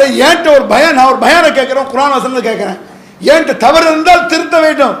 அட ஏன்ட்ட ஒரு பயம், நான் ஒரு பயானை கேட்குறேன், குர்ஆன் வசனத்தை கேட்குறேன், ஏன்ட்ட தவறு இருந்தால் திருத்த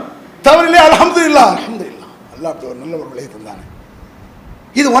வேண்டும், தவறில்லை அல்ஹம்துலில்லாஹ் அல்ஹம்துலில்லாஹ், அல்லாஹ் அப்படி ஒரு நல்ல ஒரு விளைவு தந்தானே,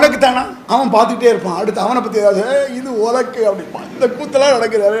 இது உனக்கு தானா. அவன் பார்த்துக்கிட்டே இருப்பான், அடுத்து அவனை பற்றி ஏதாவது இது உனக்கு அப்படிப்பான். இந்த கூத்தெல்லாம்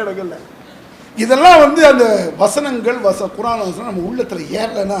நடக்குது, நிறைய நடக்கல. இதெல்லாம் அந்த வசனங்கள் குர்ஆன் வசனம் நம்ம உள்ளத்தில்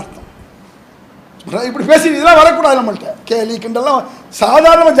ஏறலைன்னு அர்த்தம். இப்படி பேசி இதெல்லாம் வரக்கூடாது நம்மள்கிட்ட. கேலி கிண்டெல்லாம்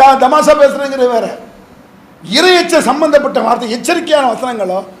சாதாரண தமாஷா பேசுறேங்கிறது வேற. இறையச்ச சம்பந்தப்பட்ட வார்த்தை, எச்சரிக்கையான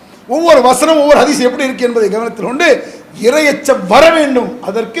வசனங்களோ, ஒவ்வொரு வசனம் ஒவ்வொரு ஹதீஸ் எப்படி இருக்கு என்பதை கவனத்தில் கொண்டு இறையச்சம் வர வேண்டும்,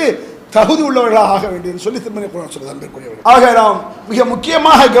 அதற்கு தகுதி உள்ளவர்களாக ஆக வேண்டும் சொல்லி திருமணி குர்ஆன் சொல்லுது. அன்பிற்குரியவர்கள், ஆக நாம் மிக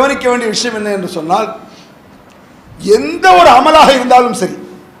முக்கியமாக கவனிக்க வேண்டிய விஷயம் என்ன என்று சொன்னால், எந்த ஒரு அமலாக இருந்தாலும் சரி,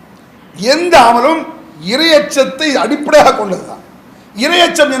 எந்த அமலும் இறையச்சத்தை அடிப்படையாக கொண்டதுதான்.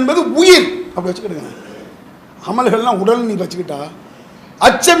 இறையச்சம் என்பது உயிர் அப்படி வச்சுக்கிடுங்க. அமல்கள்லாம் உடல் நீ வச்சுக்கிட்டா,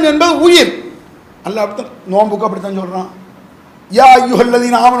 அச்சம் என்பது உயிர். அல்லாஹ் அப்படித்தான் நோன்புக்கு அப்படித்தான் சொல்றான். யா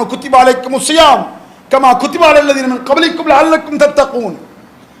அய்யுஹல்லதீன ஆமனு குத்திப அலைக்குமுஸ் ஸியாம் கமா குத்திப அலல்லதீன மின் கப்லிக்கும் லஅல்லக்கும் தத்தகூன்.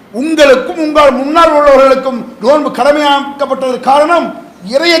 உங்களுக்கும் உங்கள் முன்னால் உள்ளவர்களுக்கும் நோன்பு கடமையாக்கப்பட்டதற்கு காரணம்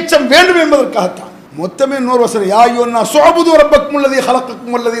இறையச்சம் வேண்டும் என்பதற்காகத்தான். மொத்தமே இன்னொரு வசனம், யா அய்யுஹன்னா ஸுஅபுது ரப்பக்கும் அல்லதீ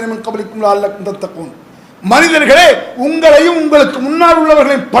ஹலகக்கும் வல்லதீன மின் கப்லிக்கும் லஅல்லக்கும் தத்தகூன். மனிதர்களே, உங்களையும் உங்களுக்கு முன்னால்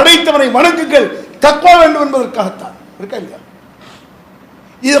உள்ளவர்களையும் படைத்தவனை வணங்குங்கள், தக்வா வேண்டும் என்பதற்காகத்தான். இருக்கா இல்லையா?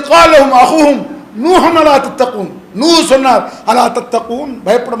 இது காலஹும் அஹூஹும் நூஹன் அலா தத்தகூன். நூஹ் சொன்னார், அலா தத்தகூன்,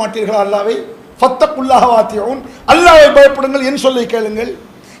 பயப்பட மாட்டீர்களா அல்லாஹ்வை? ஃபத்தகுல்லாஹ வாத்தியூன், அல்லாஹ்வை பயப்படுங்கள், என் சொல்லை கேளுங்கள்.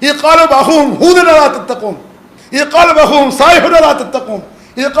 இது காலஹும் அஹூஹும் ஹூதன் அலா தத்தகூன். இது காலஹும் அஹூஹும் சாலிஹுன் அலா தத்தகூன்.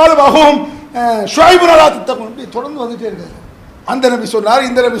 இது காலஹும் அஹூஹும் ஷுஐபுன் அலா தத்தகூன். இப்படி தொடர்ந்து வந்துட்டே இருக்காரு. அந்த நபி சொன்னார்,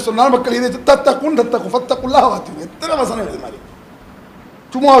 இந்த நபி சொன்னார், மக்கள் இதை தத்தகுன் தத்தகு ஃபத்தகுல்லாஹ வாத்தியூன். எத்தனை வசனம் எழுது மாதிரி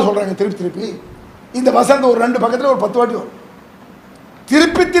சும்மா சொல்றாங்க திருப்பி திருப்பி. இந்த வசனம் ஒரு 2 பக்கத்தில் ஒரு 10 வாட்டி வரும்.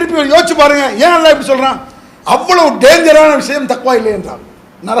 திருப்பி திருப்பி யோசிச்சு பாருங்க, ஏன் அல்லாஹ் இப்படி சொல்றான்? அவ்வளவு டேஞ்சரான விஷயம் தக்வா இல்லை என்றால்.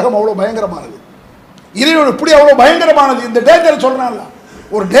 நரகம் அவ்வளவு பயங்கரமானது, இறைவன் இப்படி அவ்வளவு பயங்கரமானது. இந்த டேஞ்சரை சொல்றான்ல.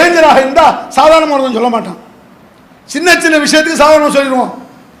 ஒரு டேஞ்சராக இருந்தா சாதாரணமானதும் சொல்ல மாட்டான். சின்ன சின்ன விஷயத்துக்கு சாதாரணமாக சொல்லிடுவோம்.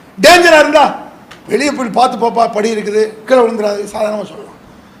 டேஞ்சரா இருந்தா வெளியே போய் பார்த்து பாப்பா, படி இருக்குது, கீழே விழுந்துடாது, சாதாரணமாக சொல்லலாம்.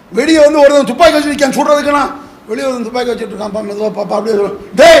 வெளியே வந்து ஒருத்தன் துப்பாக்கி வச்சு நிற்கான் சுடுறதுக்குன்னா, வெளியே வந்து துப்பாக்கி வச்சுட்டு இருக்கான், மெதுவாக பாப்பா அப்படியே சொல்லுவோம்,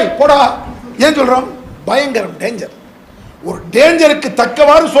 டேய் போடா. ஏன் சொல்கிறோம்? பயங்கரம், டேஞ்சர். ஒரு டேஞ்சருக்கு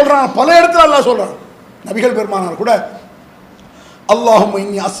தக்கவாறு சொல்றான். பல இடத்துல அல்லாஹ் சொல்றான். நபிகள் பெருமானார் கூட அல்லாஹும்ம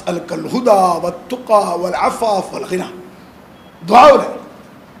இன்னி அஸ்அலுக்கல் ஹுதா வத்துகா வல் அஃபாஃப் வல் கினா துஆவுல,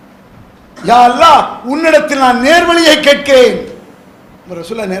 யா அல்லாஹ் உன்னிடத்தில் நான் நேர்வழியை கேட்கிறேன்.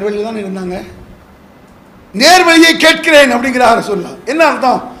 ரசூலுல்லாஹ் நேர்வழியில் தான் இருந்தாங்க. நேர்வழியை கேட்கிறேன் அப்படிங்கிறார் ரசூலுல்லாஹ். என்ன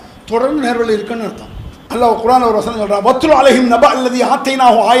அர்த்தம்? தொடர்ந்து நேர்வழி இருக்குன்னு அர்த்தம். அல்லாஹ் குர்ஆன்ல ஒரு வசனம் சொல்றான், வத்லு அலைஹிம் நபா அல்லதி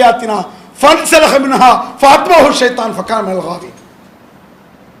ஆத்தைனாஹு ஆயாத்தினா ஃபன்ஸலஹ மின்ஹா ஃபஅத்பஹு ஷைத்தான் ஃபகான மினல் காஃபின்.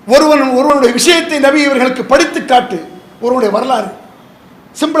 ஒருவனுடைய விஷயத்தை நபி இவர்களுக்கு படித்து காட்டு. ஒருவனுடைய வரலாறு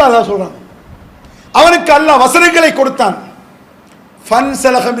சிம்பிளா தான் சொல்றாங்க. அவனுக்கு அல்லாஹ் வசனங்களை கொடுத்தான்.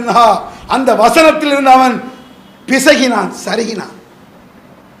 ஃபன்ஸலஹ மின்ஹா, அந்த வசனத்தில் இருந்து அவன் பிசகினான், சருகினான்.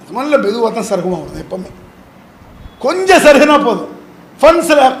 நல்ல மெதுவாக தான் சருகுமா வருது எப்பவுமே. கொஞ்சம் சருகுனா போதும்.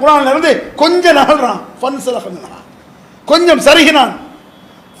 ஃபன்ஸலஹ குர்ஆன்ல இருந்து கொஞ்சம் நகல்றான். ஃபன்ஸலஹ மின்ஹா, கொஞ்சம் சருகினான்.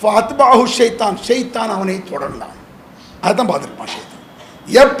 ஃபஅத்பஹு ஷைத்தான், ஷைத்தான் அவனை தொடர்ந்தான். அதான் பார்த்துருப்பான் ஷைத்தான்.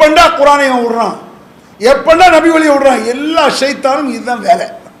 எப்பண்டா குர்ஆனை விடுறான், எப்பண்டா நபி வழியை விடுறான், எல்லா ஷைத்தானும் இதுதான் வேலை.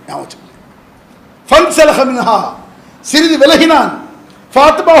 ஃபன்ஸலஹ மின்ஹா, சிறிது விலகினான்.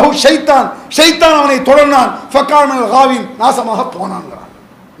 ஃபஅத்பஹு ஷைத்தான், ஷைத்தான் அவனை தொடர்ந்தான். ஃபகான மினல் காவின், நாசமாக போனான்ங்கிறான்,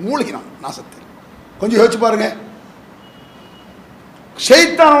 மூழ்கினான் நாசத்தில். கொஞ்சம் யோசிச்சு பாருங்க.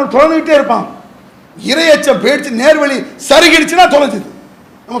 ஷைத்தான் அவன் தொடர்ந்துகிட்டே இருப்பான். இறையச்சம் பேடிச்சு நேர்வழி சருகிடுச்சுன்னா தொலைஞ்சுது.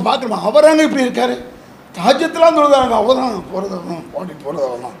 நம்ம பார்க்கணுமா? அவராங்க இப்படி இருக்காரு, தாஜ்யத்தெல்லாம் தொழுதாங்க, அவ்வளோதான் போகிறதான் போட்டிட்டு போகிறது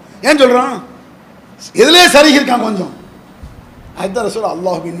அவ்வளோதான். ஏன் சொல்கிறான்? எதுலேயே சருகி இருக்கான் கொஞ்சம். அதுதான் ரசூல்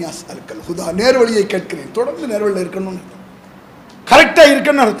அல்லாஹ் இன்னி அஸ்அலுக்கல் ஹுதா, நேர்வழியை கேட்கிறேன். தொடர்ந்து நேர்வழியில் இருக்கணும்னு, கரெக்டாக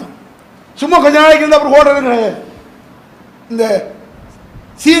இருக்குன்னு அர்த்தம். சும்மா கொஞ்ச நாளைக்கு இருந்தால் அப்புறம் ஓடுறது கிடையாது. இந்த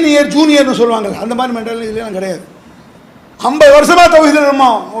சீனியர் ஜூனியர்னு சொல்லுவாங்க, அந்த மாதிரி மென்டாலிட்டி இதெல்லாம் கிடையாது. 50 வருஷமாக தௌஹீதுல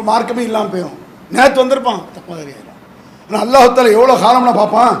இருப்பான், மார்க்கமே இல்லாமல் போயிடும். நேற்று வந்திருப்பான், தப்பாக தெரியாது. ஆனால் அல்லாஹ் எவ்வளோ காலம்னா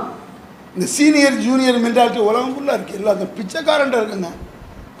பார்ப்பான். இந்த சீனியர் ஜூனியர் மென்டாலிட்டி உலகம் ஃபுல்லாக இருக்குது. எல்லாம் அந்த பிச்சைக்காரன்ட்ட இருக்குங்க.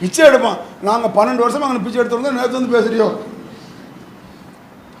 பிச்சை எடுப்பான். நாங்கள் 12 வருஷமாக அங்கே பிச்சை எடுத்து நேற்று வந்து பேசுறியோ,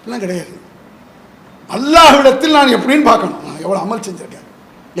 அப்படிலாம் கிடையாது. அல்லாஹ்விடத்தில் நான் எப்படின்னு பார்க்கணும், நான் எவ்வளோ அமல் செஞ்சிருக்கேன்,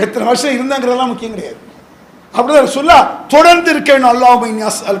 எத்தனை வருஷம் இருந்தாங்கிறதெல்லாம் முக்கியம் கிடையாது. அப்படிதான் சொல்ல தொடர்ந்து இருக்கேன். அல்லாஹும்ம இன்னி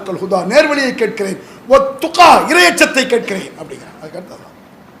அஸ்அலுக்கல் ஹுதா, நேர்வழியை கேட்கிறேன். வத்துகா, இறையச்சத்தை கேட்கிறேன் அப்படிங்கிறேன். அதுக்கடுத்து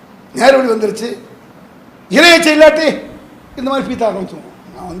நேர்வழி வந்துருச்சு. இறையச்சம் இல்லாட்டி இந்த மாதிரி பீத்த ஆரம்பிச்சிருவோம்.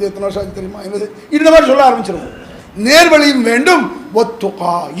 நான் வந்து எத்தனை வருஷம் ஆச்சு தெரியுமா, இந்த மாதிரி சொல்ல ஆரம்பிச்சிருவோம். நேர்வழியும் வேண்டும்.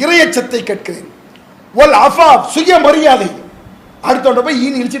 வத்துகா, இறையச்சத்தை கேட்கிறேன். வல் அஃபாஃப், சுயமரியாதை. அடுத்தவன்ட்ட போய்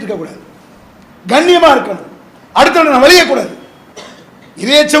ஈனி இழிச்சிட்டு இருக்கக்கூடாது, கண்ணியமாக இருக்கணும். அடுத்தவன் நான் வலியக்கூடாது,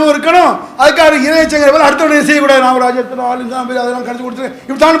 இறையச்சமும் இருக்கணும். அதுக்காக இறையச்சங்கிற போது அடுத்தவனை செய்யக்கூடாது. நான் ராஜ்யத்தில் அதெல்லாம் கழிச்சு கொடுத்துருக்கேன்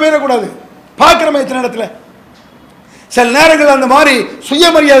இப்படித்தான் போயிடக்கூடாது. பார்க்குறோமே இத்தனை இடத்துல. சில நேரங்கள் அந்த மாதிரி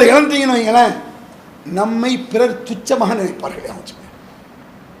சுயமரியாதை இழந்தீங்கன்னு வைங்களேன், நம்மை பிறர் துச்சமாக நினைப்பார்கள்.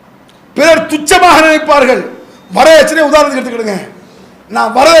 பிறர் துச்சமாக நினைப்பார்கள். வரதட்சணை உதாரணத்துக்கு எடுத்துக்கிடுங்க.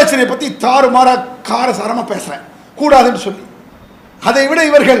 நான் வரதட்சணையை பற்றி தாறுமாறா காரசாரமாக பேசுகிறேன் கூடாதுன்னு சொல்லி, அதை விட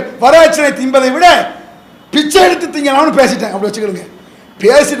இவர்கள் வரதட்சணை தின்பதை விட பிச்சை எடுத்து திங்கலாம்னு பேசிட்டேன். அப்படி வச்சுக்கிடுங்க.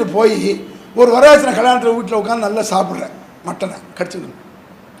 பேசிட்டு போய் ஒரு வரதட்சணை கல்யாணத்தில் வீட்டில் உட்காந்து நல்லா சாப்பிட்றேன், மட்டனை கடிச்சுக்கணும்.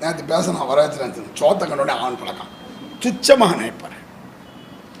 நேற்று பேசணும் வரதட்சணை சோத்த கண்டோடனே அவன் பழக்கம். துச்சமாக நினைப்பார்.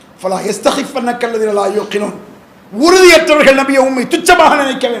 ஃபலா யஸ்தகிஃபன்ன கல்லதீன லா யுகினூன், உறுதியற்றவர்கள் நபியை உண்மை துச்சமாக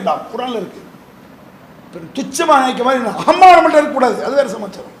நினைக்க வேண்டாம். குர்ஆன்ல இருக்கு. துச்சமாக நினைக்க மாதிரி அம்மாவை மட்டும் இருக்கக்கூடாது, அது வேறு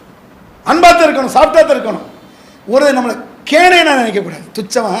சமாச்சாரம். அன்பாத்தான் இருக்கணும், சாப்பிட்டாத்தான் இருக்கணும். ஒரு நம்மளை கேனேனா நினைக்கக்கூடாது,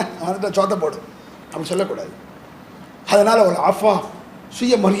 துச்சவன் அவன்கிட்ட சோத்த போடும் அப்படி சொல்லக்கூடாது. அதனால ஒரு ஆஃபா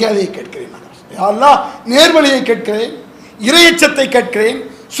சுய மரியாதையை கேட்கிறேன், அல்லாஹ் நேர்வழியை கேட்கிறேன், இறையச்சத்தை கேட்கிறேன்,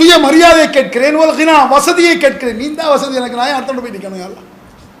 சுய மரியாதையை கேட்கிறேன், உலகினா வசதியை கேட்கிறேன். நீ தான் வசதி எனக்கு, நான் அடுத்தோண்டு போய் நிற்கணும், அல்ல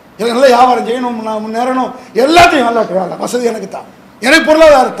எனக்கு நல்லா வியாபாரம் செய்யணும், நான் முன்னேறணும், எல்லாத்தையும் நல்லா வசதி எனக்கு தான், எனக்கு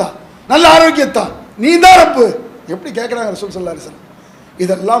பொருளாதாரத்தான், நல்ல ஆரோக்கியத்தான், நீ தான் ரப்பு. எப்படி கேட்குறாங்க ரசூல் ஸல்லல்லாஹு அலைஹி வஸல்லம்.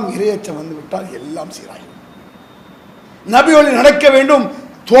 இதெல்லாம் இறையச்சம் வந்து விட்டால் எல்லாம் சீராகும். நபி வழி நடக்க வேண்டும்,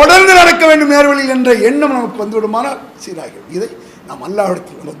 தொடர்ந்து நடக்க வேண்டும் நேர்வழியில் என்ற எண்ணம் நமக்கு வந்து விடுமானால் சீராகும். இதை நாம்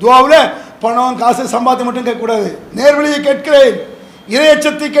அல்லாஹ்விடத்தில் நம்ம துஆவில் பணம் காசு சம்பாத்தி மட்டும் கேட்கக்கூடாது. நேர்வழியை கேட்கிறேன்,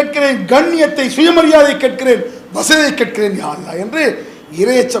 இறையச்சத்தை கேட்கிறேன், கண்ணியத்தை சுயமரியாதை கேட்கிறேன், வசதியை கேட்கிறேன் யா அல்லாஹ் என்று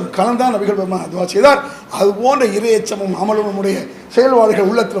இறையச்சம் கலந்தான் நபிகள் பெருமான் துஆ செய்தார். அது போன்ற இறையச்சமும் அமலும் நம்முடைய செயல்பாடுகள்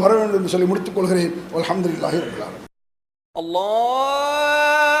உள்ளத்தில் வர வேண்டும் என்று சொல்லி முடித்துக் கொள்கிறேன். அல்ஹம்துலில்லாஹி ரப்பில் ஆலமீன். அல்லாஹ்